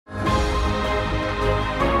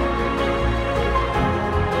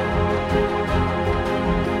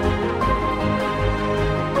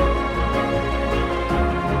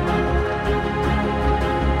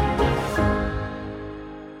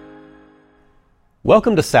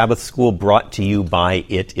Welcome to Sabbath School, brought to you by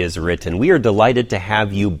It Is Written. We are delighted to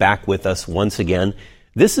have you back with us once again.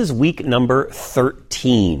 This is week number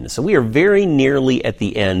 13, so we are very nearly at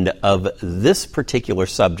the end of this particular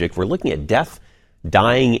subject. We're looking at death,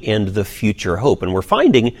 dying, and the future hope, and we're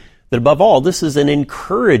finding that above all, this is an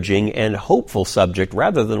encouraging and hopeful subject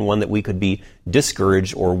rather than one that we could be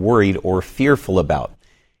discouraged or worried or fearful about.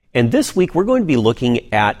 And this week, we're going to be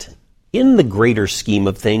looking at, in the greater scheme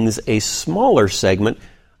of things, a smaller segment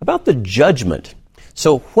about the judgment.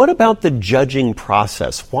 So what about the judging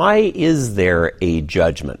process? Why is there a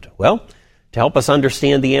judgment? Well, to help us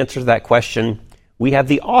understand the answer to that question, we have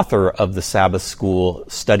the author of the Sabbath School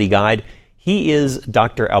Study Guide. He is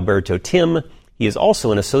Dr. Alberto Tim. He is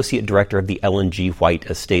also an associate director of the Ellen G. White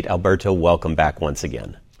Estate. Alberto, welcome back once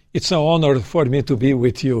again. It's an honor for me to be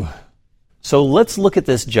with you. So let's look at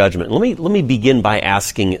this judgment. Let me begin by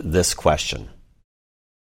asking this question.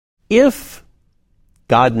 If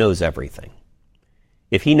God knows everything,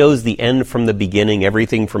 if He knows the end from the beginning,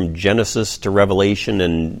 everything from Genesis to Revelation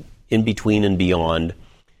and in between and beyond,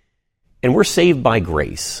 and we're saved by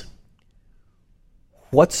grace,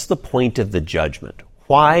 what's the point of the judgment?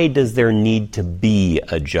 Why does there need to be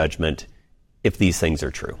a judgment if these things are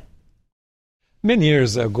true? Many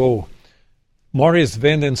years ago, Morris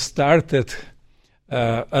Vanden started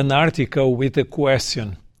an article with the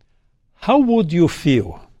question, how would you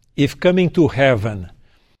feel if coming to heaven,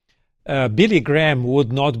 Billy Graham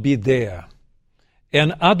would not be there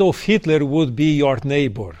and Adolf Hitler would be your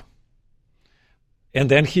neighbor? And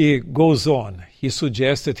then he goes on.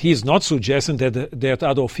 He's not suggesting that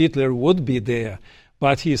Adolf Hitler would be there,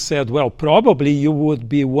 but he said, well, probably you would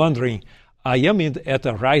be wondering, I am at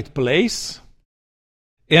the right place?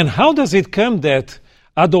 And how does it come that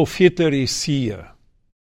Adolf Hitler is here?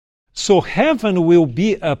 So heaven will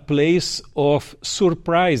be a place of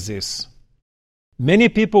surprises. Many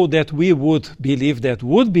people that we would believe that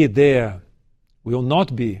would be there will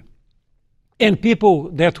not be. And people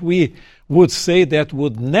that we would say that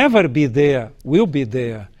would never be there will be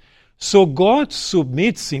there. So God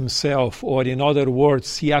submits Himself, or in other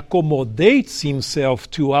words, He accommodates Himself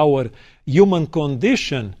to our human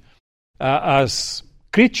condition as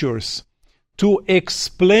creatures to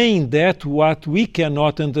explain that what we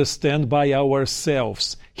cannot understand by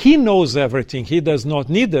ourselves. He knows everything. He does not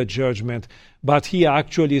need a judgment, but He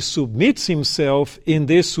actually submits Himself in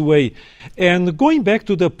this way. And going back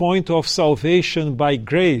to the point of salvation by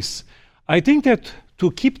grace, I think that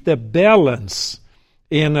to keep the balance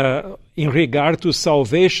in regard to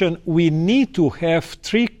salvation, we need to have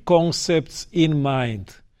three concepts in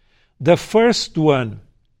mind. The first one,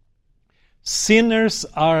 sinners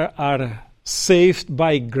are saved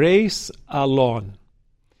by grace alone.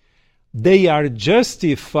 They are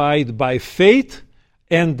justified by faith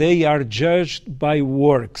and they are judged by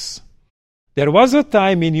works. There was a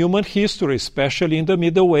time in human history, especially in the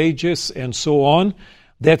Middle Ages and so on,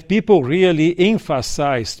 that people really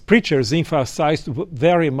preachers emphasized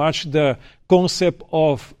very much the concept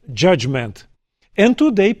of judgment. And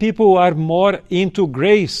today people are more into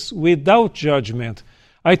grace without judgment.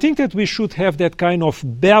 I think that we should have that kind of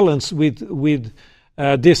balance with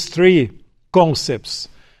these three concepts.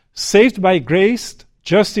 Saved by grace,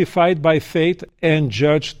 justified by faith, and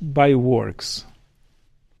judged by works.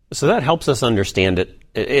 So that helps us understand it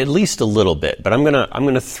at least a little bit, but I'm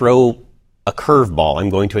gonna throw a curveball.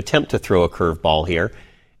 I'm going to attempt to throw a curveball here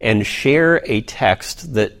and share a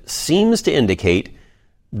text that seems to indicate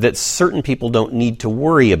that certain people don't need to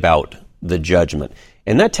worry about the judgment.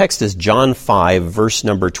 And that text is John 5, verse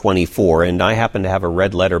number 24, and I happen to have a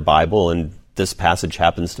red letter Bible, and this passage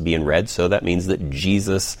happens to be in red, so that means that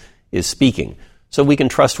Jesus is speaking. So we can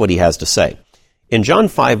trust what He has to say. In John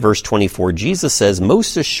 5, verse 24, Jesus says,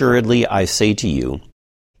 "Most assuredly I say to you,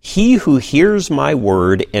 he who hears my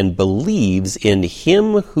word and believes in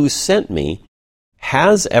Him who sent me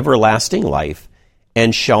has everlasting life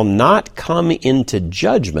and shall not come into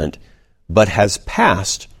judgment, but has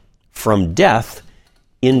passed from death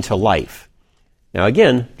into life." Now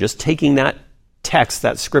again, just taking that text,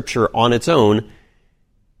 that scripture on its own,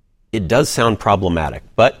 it does sound problematic,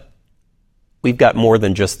 but we've got more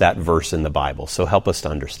than just that verse in the Bible, so help us to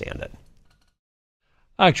understand it.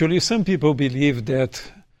 Actually, some people believe that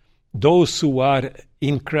those who are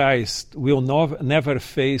in Christ will never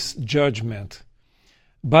face judgment.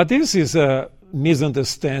 But this is a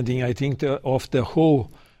misunderstanding, I think, of the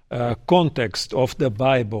whole context of the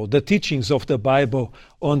Bible, the teachings of the Bible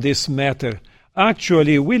on this matter.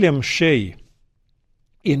 Actually, William Shea,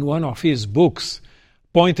 in one of his books,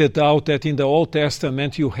 pointed out that in the Old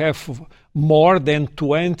Testament you have more than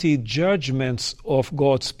 20 judgments of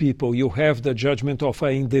God's people. You have the judgment of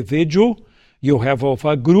an individual, you have of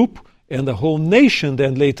a group, and the whole nation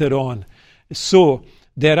then later on. So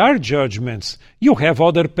there are judgments. You have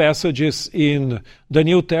other passages in the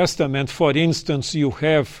New Testament. For instance, you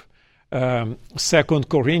have 2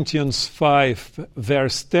 Corinthians 5,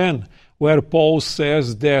 verse 10, where Paul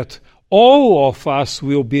says that all of us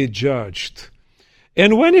will be judged.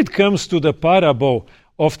 And when it comes to the parable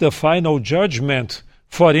of the final judgment,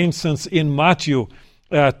 for instance, in Matthew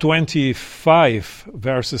 25,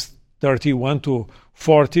 verses 31 to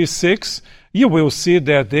 46, you will see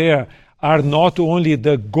that there are not only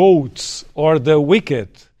the goats or the wicked,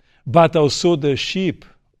 but also the sheep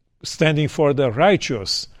standing for the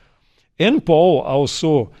righteous. And Paul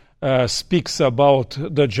also speaks about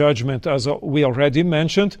the judgment, as we already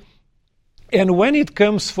mentioned. And when it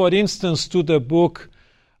comes, for instance, to the book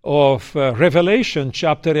of Revelation,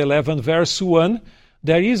 chapter 11, verse 1,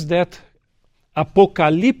 there is that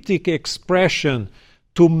apocalyptic expression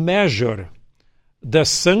to measure the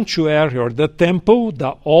sanctuary or the temple, the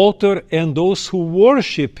altar, and those who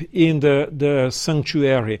worship in the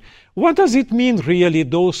sanctuary. What does it mean, really,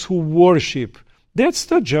 those who worship? That's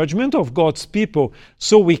the judgment of God's people.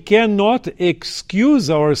 So we cannot excuse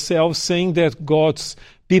ourselves saying that God's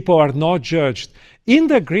people are not judged. In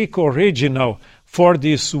the Greek original for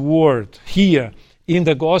this word here in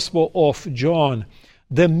the Gospel of John,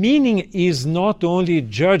 the meaning is not only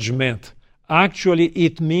judgment. Actually,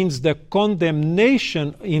 it means the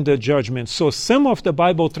condemnation in the judgment. So some of the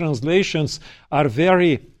Bible translations are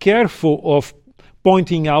very careful of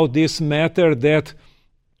pointing out this matter, that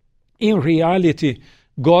in reality,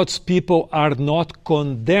 God's people are not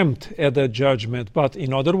condemned at the judgment, but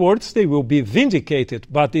in other words, they will be vindicated.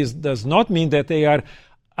 But this does not mean that they are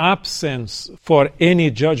absent for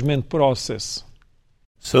any judgment process.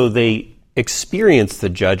 So they experience the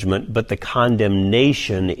judgment, but the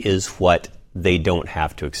condemnation is what they don't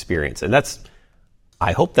have to experience. And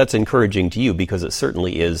I hope that's encouraging to you, because it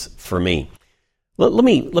certainly is for me. Let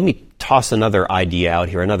me toss another idea out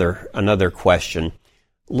here, another question.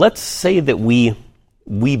 Let's say that we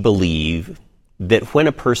believe that when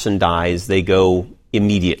a person dies, they go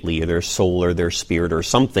immediately, their soul or their spirit or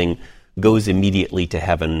something goes immediately to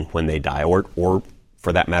heaven when they die, or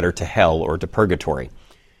for that matter, to hell or to purgatory.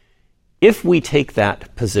 If we take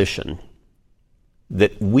that position,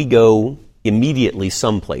 that we go immediately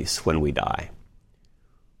someplace when we die,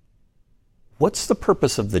 what's the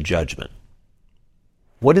purpose of the judgment?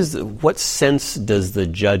 What sense does the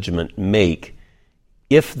judgment make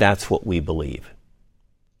if that's what we believe?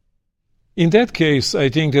 In that case, I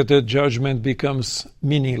think that the judgment becomes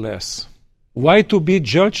meaningless. Why to be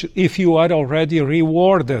judged if you are already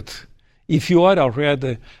rewarded? If you are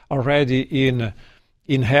already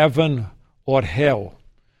in heaven or hell?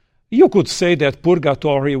 You could say that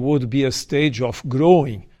purgatory would be a stage of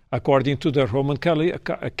growing. According to the Roman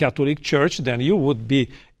Catholic Church, then you would be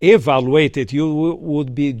evaluated, you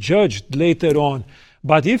would be judged later on.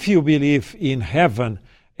 But if you believe in heaven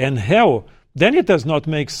and hell, then it does not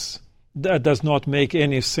make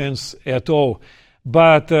any sense at all.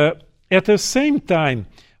 But at the same time,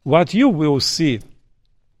 what you will see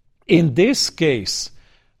in this case,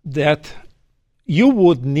 that you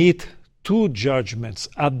would need two judgments,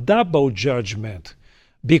 a double judgment,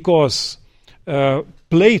 because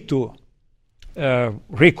Plato,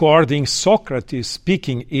 recording Socrates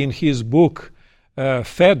speaking in his book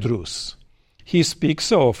Phaedrus, he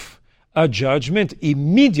speaks of a judgment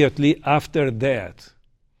immediately after death.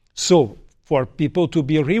 So, for people to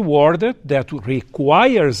be rewarded, that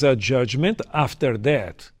requires a judgment after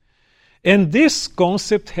death. And this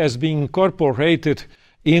concept has been incorporated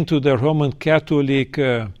into the Roman Catholic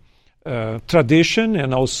tradition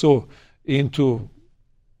and also into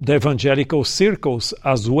the evangelical circles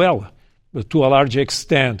as well, to a large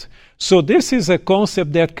extent. So this is a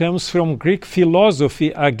concept that comes from Greek philosophy,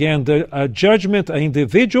 again, a judgment, an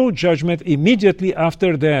individual judgment immediately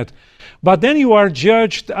after that. But then you are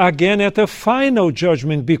judged again at a final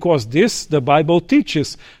judgment, because this the Bible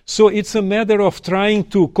teaches. So it's a matter of trying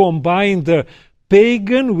to combine the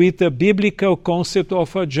pagan with the biblical concept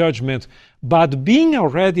of a judgment. But being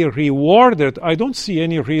already rewarded, I don't see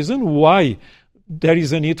any reason why there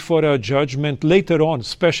is a need for a judgment later on,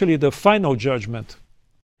 especially the final judgment.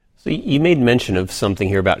 So you made mention of something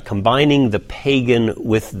here about combining the pagan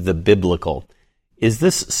with the biblical. Is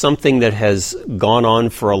this something that has gone on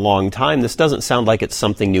for a long time? This doesn't sound like it's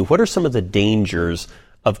something new. What are some of the dangers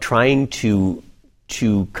of trying to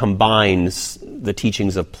combine the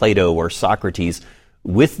teachings of Plato or Socrates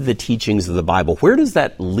with the teachings of the Bible. Where does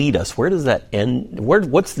that lead us? Where does that end?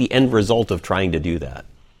 What's the end result of trying to do that?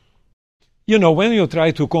 You know, when you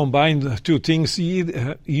try to combine the two things,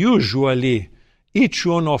 usually each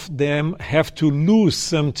one of them have to lose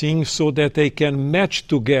something so that they can match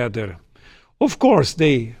together. Of course,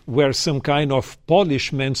 they were some kind of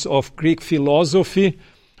polishments of Greek philosophy,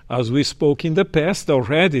 as we spoke in the past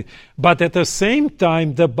already, but at the same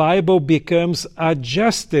time, the Bible becomes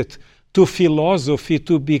adjusted to philosophy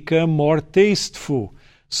to become more tasteful,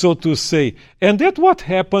 so to say. And that's what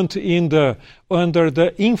happened under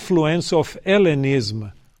the influence of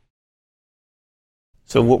Hellenism.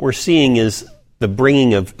 So what we're seeing is the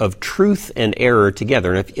bringing of truth and error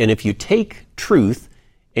together. And if you take truth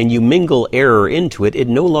and you mingle error into it, it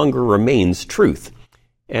no longer remains truth.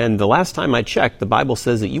 And the last time I checked, the Bible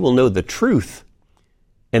says that you will know the truth,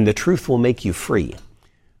 and the truth will make you free.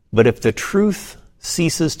 But if the truth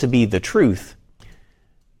ceases to be the truth,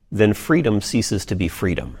 then freedom ceases to be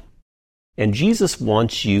freedom. And Jesus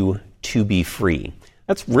wants you to be free.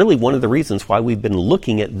 That's really one of the reasons why we've been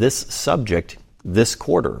looking at this subject this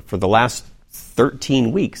quarter. For the last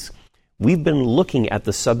 13 weeks, we've been looking at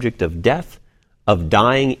the subject of death, of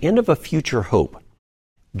dying, and of a future hope.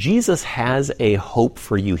 Jesus has a hope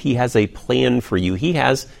for you. He has a plan for you. He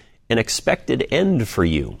has an expected end for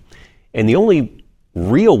you. And the only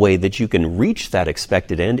real way that you can reach that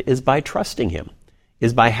expected end is by trusting Him,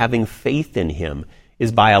 is by having faith in Him,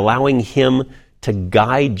 is by allowing Him to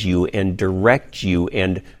guide you and direct you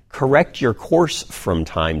and correct your course from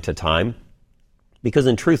time to time, because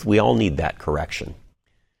in truth, we all need that correction.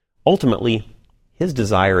 Ultimately, His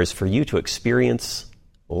desire is for you to experience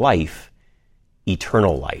life,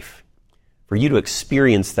 eternal life, for you to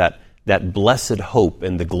experience that blessed hope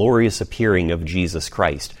and the glorious appearing of Jesus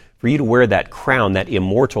Christ, for you to wear that crown, that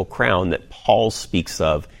immortal crown that Paul speaks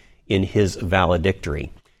of in his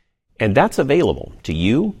valedictory. And that's available to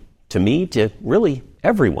you, to me, to really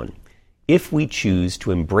everyone, if we choose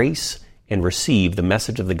to embrace and receive the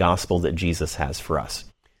message of the gospel that Jesus has for us.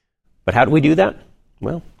 But how do we do that?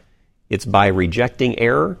 Well, it's by rejecting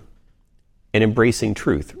error and embracing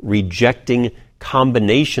truth, rejecting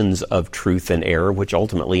combinations of truth and error, which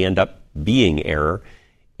ultimately end up being error,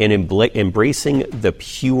 and embracing the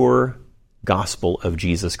pure gospel of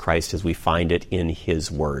Jesus Christ as we find it in His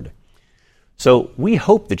Word. So we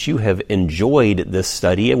hope that you have enjoyed this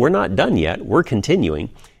study, and we're not done yet. We're continuing.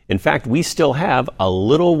 In fact, we still have a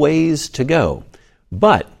little ways to go.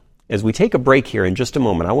 But as we take a break here in just a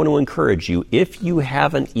moment, I want to encourage you, if you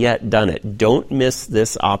haven't yet done it, don't miss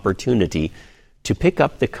this opportunity to pick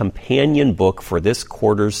up the companion book for this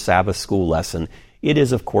quarter's Sabbath School lesson. It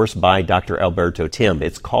is, of course, by Dr. Alberto Tim.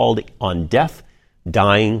 It's called On Death,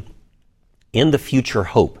 Dying, and the Future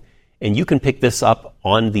Hope. And you can pick this up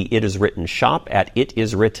on the It Is Written shop at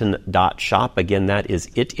itiswritten.shop. Again, that is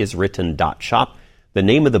itiswritten.shop. The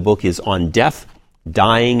name of the book is On Death,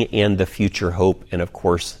 Dying, and the Future Hope. And, of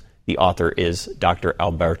course, the author is Dr.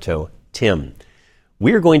 Alberto Tim.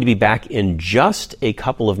 We are going to be back in just a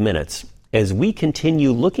couple of minutes as we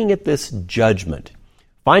continue looking at this judgment,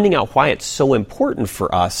 finding out why it's so important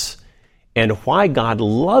for us and why God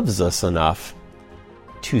loves us enough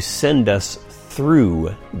to send us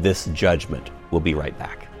through this judgment. We'll be right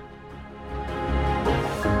back.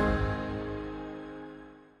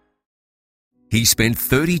 He spent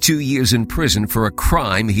 32 years in prison for a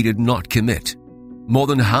crime he did not commit. More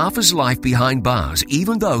than half his life behind bars,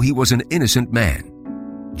 even though he was an innocent man.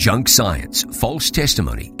 Junk science, false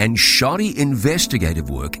testimony, and shoddy investigative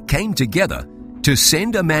work came together to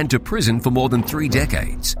send a man to prison for more than 3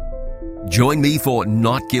 decades. Join me for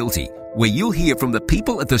Not Guilty, where you'll hear from the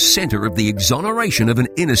people at the center of the exoneration of an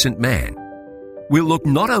innocent man. We'll look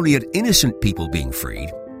not only at innocent people being freed,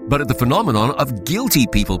 but at the phenomenon of guilty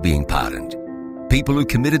people being pardoned. People who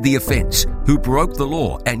committed the offense, who broke the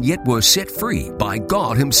law, and yet were set free by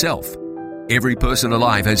God Himself. Every person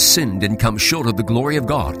alive has sinned and come short of the glory of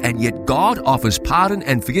God, and yet God offers pardon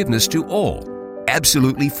and forgiveness to all,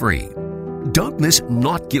 absolutely free. Don't miss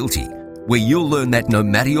Not Guilty, where you'll learn that no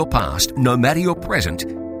matter your past, no matter your present,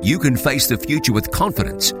 you can face the future with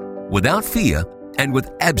confidence, without fear, and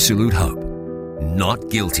with absolute hope. Not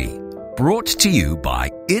Guilty. Brought to you by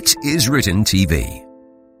It Is Written TV.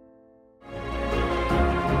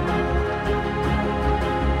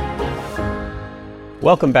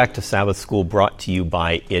 Welcome back to Sabbath School, brought to you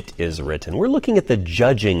by It Is Written. We're looking at the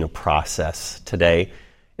judging process today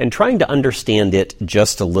and trying to understand it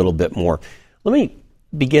just a little bit more. Let me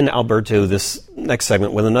begin, Alberto, this next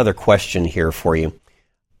segment with another question here for you.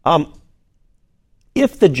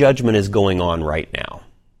 If the judgment is going on right now,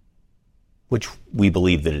 which we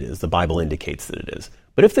believe that it is. The Bible indicates that it is.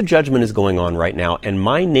 But if the judgment is going on right now and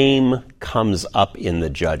my name comes up in the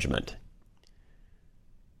judgment,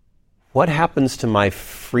 what happens to my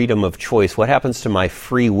freedom of choice? What happens to my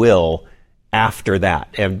free will after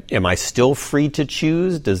that? Am I still free to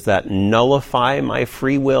choose? Does that nullify my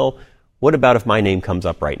free will? What about if my name comes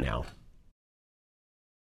up right now?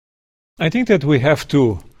 I think that we have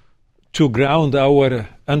to ground our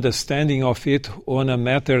understanding of it on a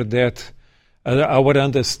matter that our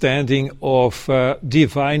understanding of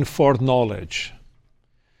divine foreknowledge.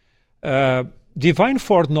 Divine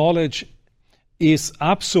foreknowledge is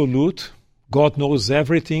absolute. God knows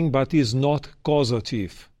everything, but is not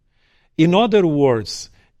causative. In other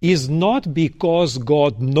words, is not because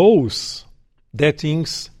God knows that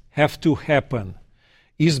things have to happen.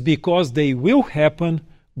 Is because they will happen,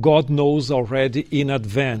 God knows already in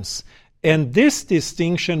advance. And this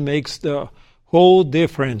distinction makes the whole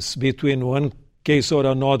difference between one case or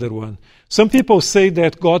another one. Some people say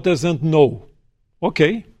that God doesn't know.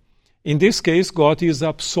 Okay, in this case, God is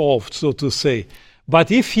absolved, so to say. But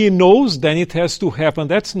if he knows, then it has to happen.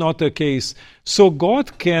 That's not the case. So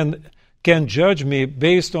God can judge me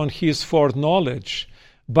based on his foreknowledge,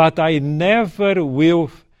 but I never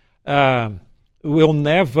will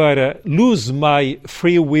never lose my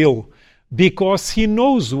free will, because he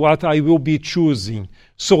knows what I will be choosing.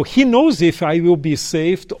 So he knows if I will be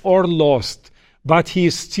saved or lost, but he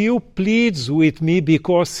still pleads with me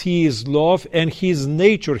because he is love, and his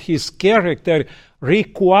nature, his character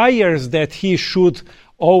requires that he should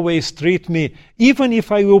always treat me, even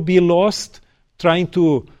if I will be lost, trying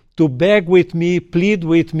to beg with me, plead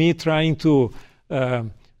with me, trying to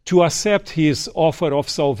accept his offer of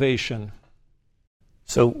salvation.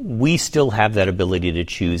 So we still have that ability to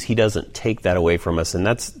choose. He doesn't take that away from us, and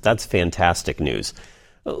that's fantastic news.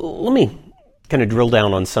 Let me kind of drill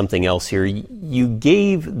down on something else here. You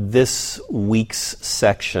gave this week's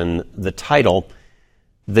section the title,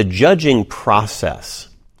 The Judging Process.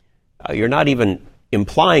 You're not even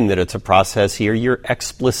implying that it's a process here. You're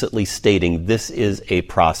explicitly stating this is a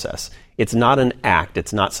process. It's not an act.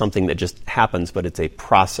 It's not something that just happens, but it's a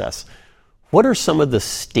process. What are some of the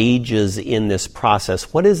stages in this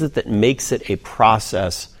process? What is it that makes it a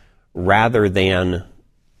process rather than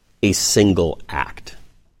a single act?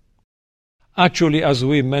 Actually, as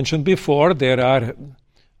we mentioned before, there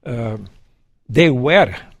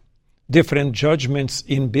were different judgments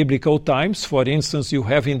in biblical times. For instance, you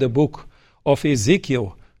have in the book of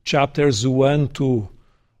Ezekiel, chapters 1 to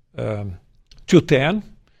 10,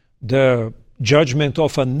 the judgment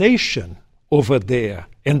of a nation over there.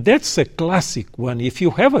 And that's a classic one. If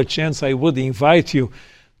you have a chance, I would invite you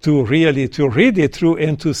to read it through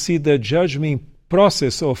and to see the judgment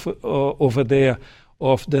process of over there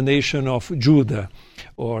of the nation of Judah,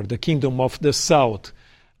 or the kingdom of the south.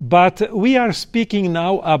 But we are speaking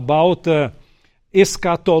now about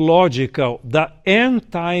eschatological, the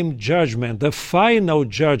end-time judgment, the final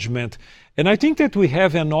judgment. And I think that we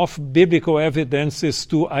have enough biblical evidences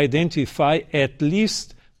to identify at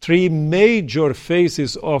least 3 major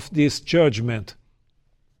phases of this judgment.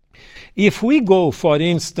 If we go, for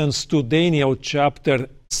instance, to Daniel chapter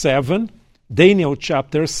 7,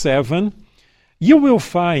 you will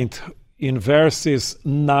find in verses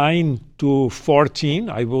 9 to 14,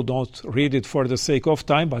 I will not read it for the sake of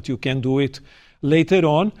time, but you can do it later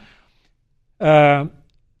on,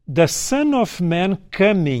 the Son of Man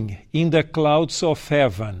coming in the clouds of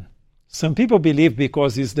heaven. Some people believe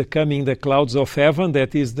because it's the coming in the clouds of heaven,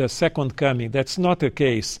 that is the second coming. That's not the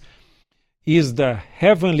case. Is the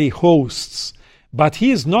heavenly hosts. But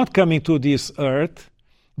he is not coming to this earth,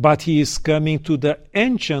 but he is coming to the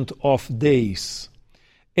Ancient of Days.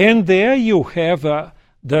 And there you have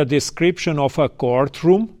the description of a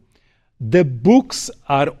courtroom. The books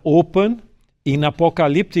are open. In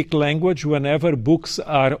apocalyptic language, whenever books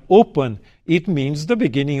are open, it means the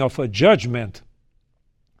beginning of a judgment.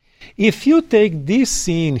 If you take this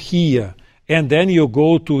scene here and then you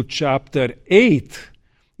go to chapter 8,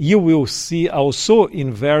 you will see also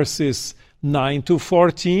in verses 9 to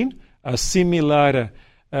 14 a similar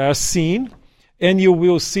scene, and you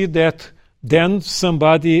will see that then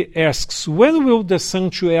somebody asks, when will the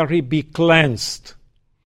sanctuary be cleansed?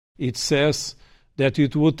 It says that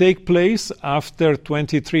it will take place after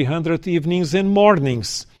 2300 evenings and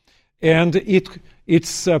mornings. And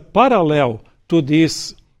it's parallel to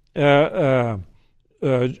this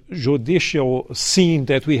judicial scene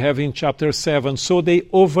that we have in chapter 7. So they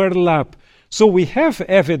overlap. So we have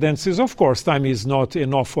evidences, of course, time is not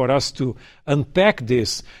enough for us to unpack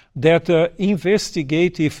this, that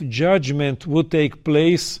investigative judgment would take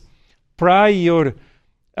place prior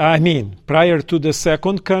prior to the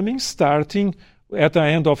second coming, starting at the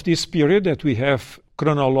end of this period that we have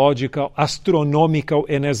chronological, astronomical,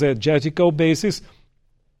 and exegetical basis,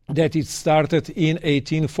 that it started in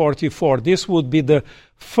 1844. This would be the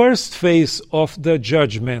first phase of the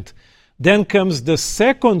judgment. Then comes the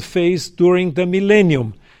second phase during the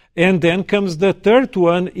millennium. And then comes the third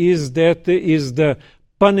one, is the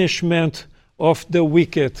punishment of the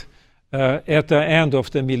wicked at the end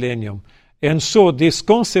of the millennium. And so this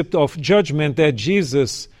concept of judgment that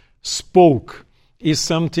Jesus spoke is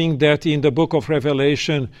something that in the book of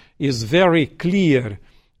Revelation is very clear,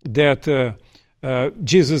 that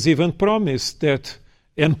Jesus even promised that,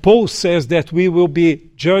 and Paul says that we will be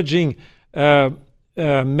judging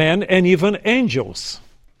men and even angels.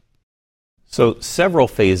 So several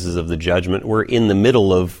phases of the judgment. We're in the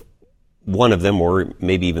middle of one of them, or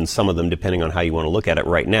maybe even some of them, depending on how you want to look at it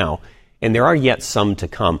right now. And there are yet some to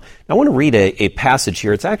come. Now, I want to read a passage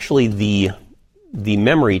here. It's actually the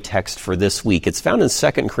memory text for this week. It's found in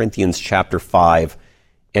 2 Corinthians chapter 5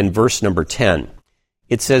 and verse number 10.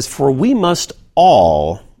 It says, "For we must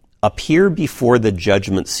all appear before the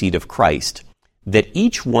judgment seat of Christ, that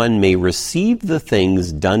each one may receive the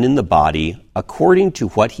things done in the body according to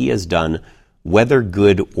what he has done, whether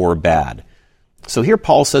good or bad." So here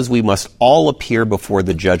Paul says we must all appear before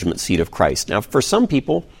the judgment seat of Christ. Now, for some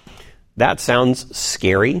people, that sounds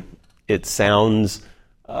scary. It sounds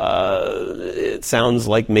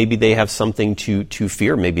like maybe they have something to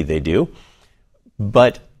fear. Maybe they do.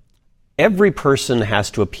 But every person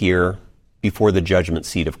has to appear before the judgment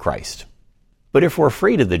seat of Christ. But if we're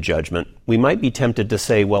afraid of the judgment, we might be tempted to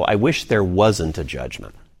say, well, I wish there wasn't a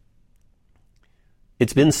judgment.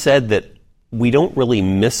 It's been said that we don't really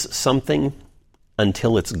miss something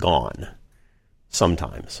until it's gone,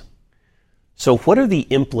 sometimes. So what are the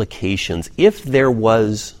implications if there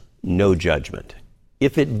was no judgment?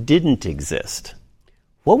 If it didn't exist,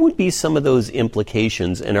 what would be some of those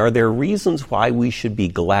implications, and are there reasons why we should be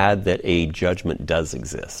glad that a judgment does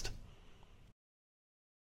exist?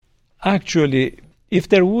 Actually, if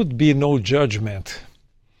there would be no judgment,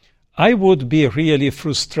 I would be really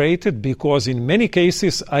frustrated, because in many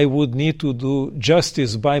cases I would need to do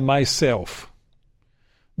justice by myself,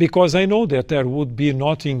 because I know that there would be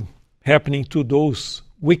nothing happening to those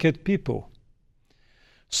wicked people.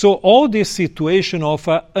 So all this situation of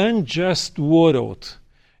an unjust world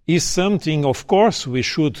is something, of course, we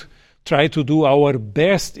should try to do our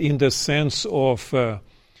best in the sense of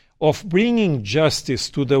bringing justice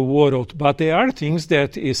to the world, but there are things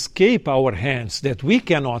that escape our hands, that we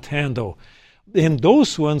cannot handle. And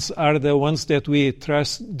those ones are the ones that we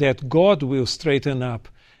trust that God will straighten up.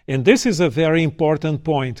 And this is a very important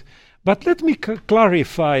point. But let me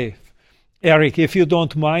clarify, Eric, if you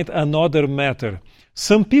don't mind, another matter.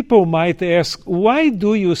 Some people might ask, why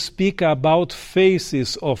do you speak about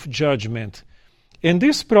phases of judgment? And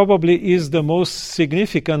this probably is the most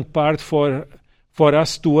significant part for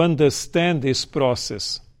us to understand this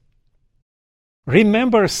process.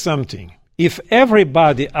 Remember something. If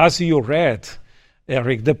everybody, as you read,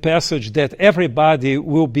 Eric, the passage that everybody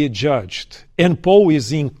will be judged, and Paul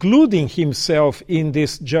is including himself in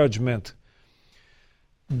this judgment,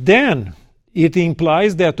 then it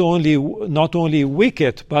implies that not only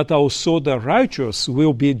wicked, but also the righteous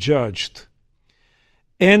will be judged.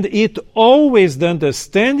 And it always, the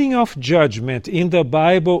understanding of judgment in the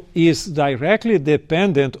Bible is directly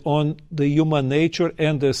dependent on the human nature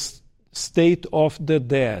and the state of the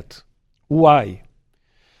dead. Why?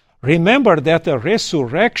 Remember that the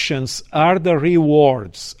resurrections are the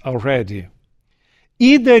rewards already.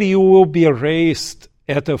 Either you will be raised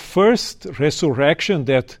at the first resurrection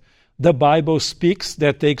that the Bible speaks,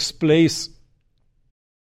 that takes place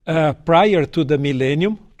prior to the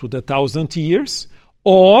millennium, to the 1,000 years,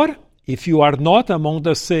 or if you are not among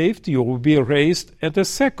the saved, you will be raised at the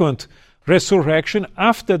second resurrection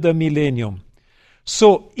after the millennium.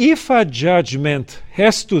 So if a judgment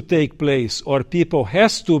has to take place, or people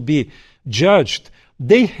has to be judged,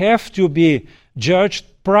 they have to be judged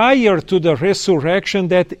prior to the resurrection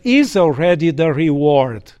that is already the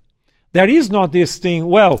reward. There is not this thing,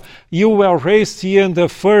 well, you were raised here in the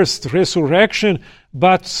first resurrection,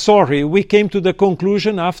 but sorry, we came to the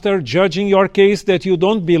conclusion after judging your case that you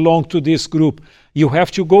don't belong to this group. You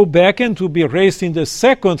have to go back and to be raised in the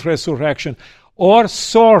second resurrection. Or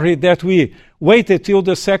sorry that we waited till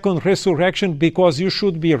the second resurrection because you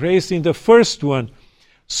should be raised in the first one.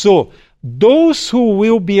 So, those who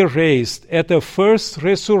will be raised at the first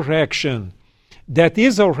resurrection, that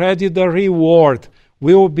is already the reward,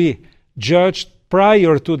 will be judged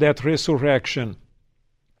prior to that resurrection.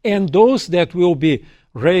 And those that will be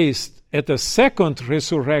raised at the second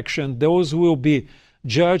resurrection, those will be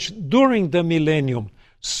judged during the millennium.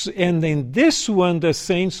 And in this one, the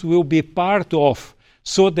saints will be part of,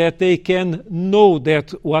 so that they can know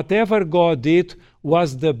that whatever God did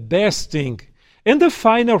was the best thing. And the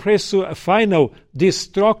final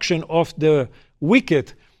destruction of the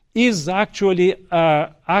wicked is actually an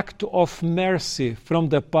act of mercy from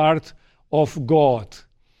the part of God.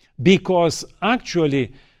 Because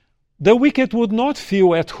actually, the wicked would not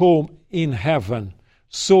feel at home in heaven.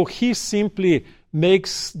 So he simply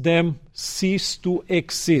makes them cease to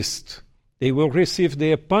exist. They will receive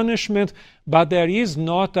their punishment, but there is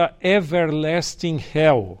not an everlasting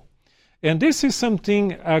hell. And this is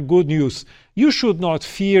something good news. You should not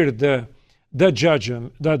fear the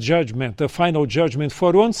judgment, the final judgment,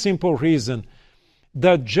 for one simple reason.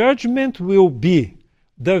 The judgment will be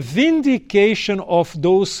the vindication of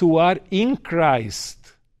those who are in Christ.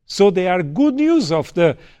 So they are good news of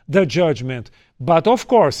the judgment. But of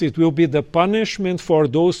course, it will be the punishment for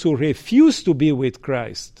those who refuse to be with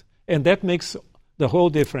Christ. And that makes the whole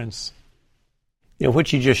difference. You know,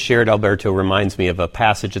 what you just shared, Alberto, reminds me of a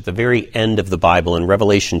passage at the very end of the Bible in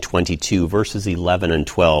Revelation 22, verses 11 and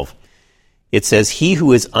 12. It says, "He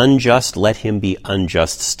who is unjust, let him be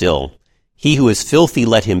unjust still. He who is filthy,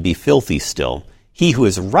 let him be filthy still. He who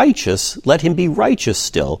is righteous, let him be righteous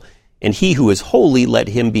still. And he who is holy, let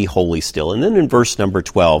him be holy still." And then in verse number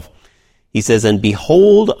 12, he says, "And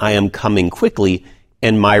behold, I am coming quickly,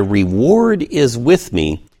 and my reward is with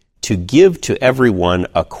me to give to everyone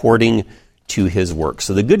according to his work."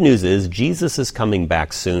 So the good news is Jesus is coming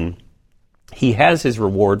back soon. He has his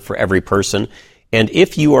reward for every person. And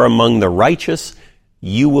if you are among the righteous,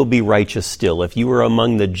 you will be righteous still. If you are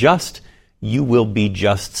among the just, you will be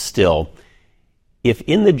just still. If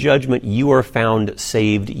in the judgment you are found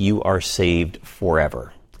saved, you are saved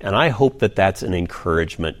forever. And I hope that that's an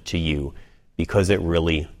encouragement to you, because it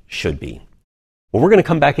really should be. Well, we're going to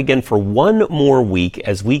come back again for one more week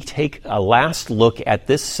as we take a last look at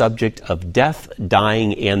this subject of death,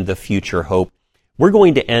 dying, and the future hope. We're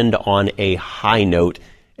going to end on a high note,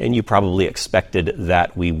 and you probably expected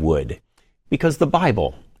that we would, because the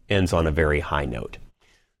Bible ends on a very high note.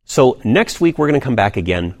 So next week, we're going to come back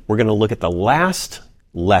again. We're going to look at the last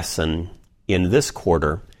lesson in this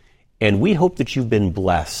quarter, and we hope that you've been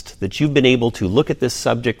blessed, that you've been able to look at this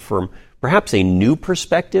subject from perhaps a new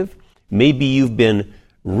perspective. Maybe you've been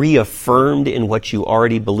reaffirmed in what you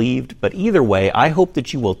already believed, but either way, I hope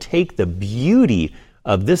that you will take the beauty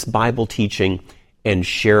of this Bible teaching and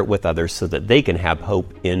share it with others so that they can have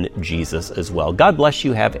hope in Jesus as well. God bless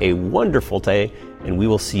you. Have a wonderful day, and we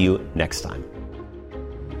will see you next time.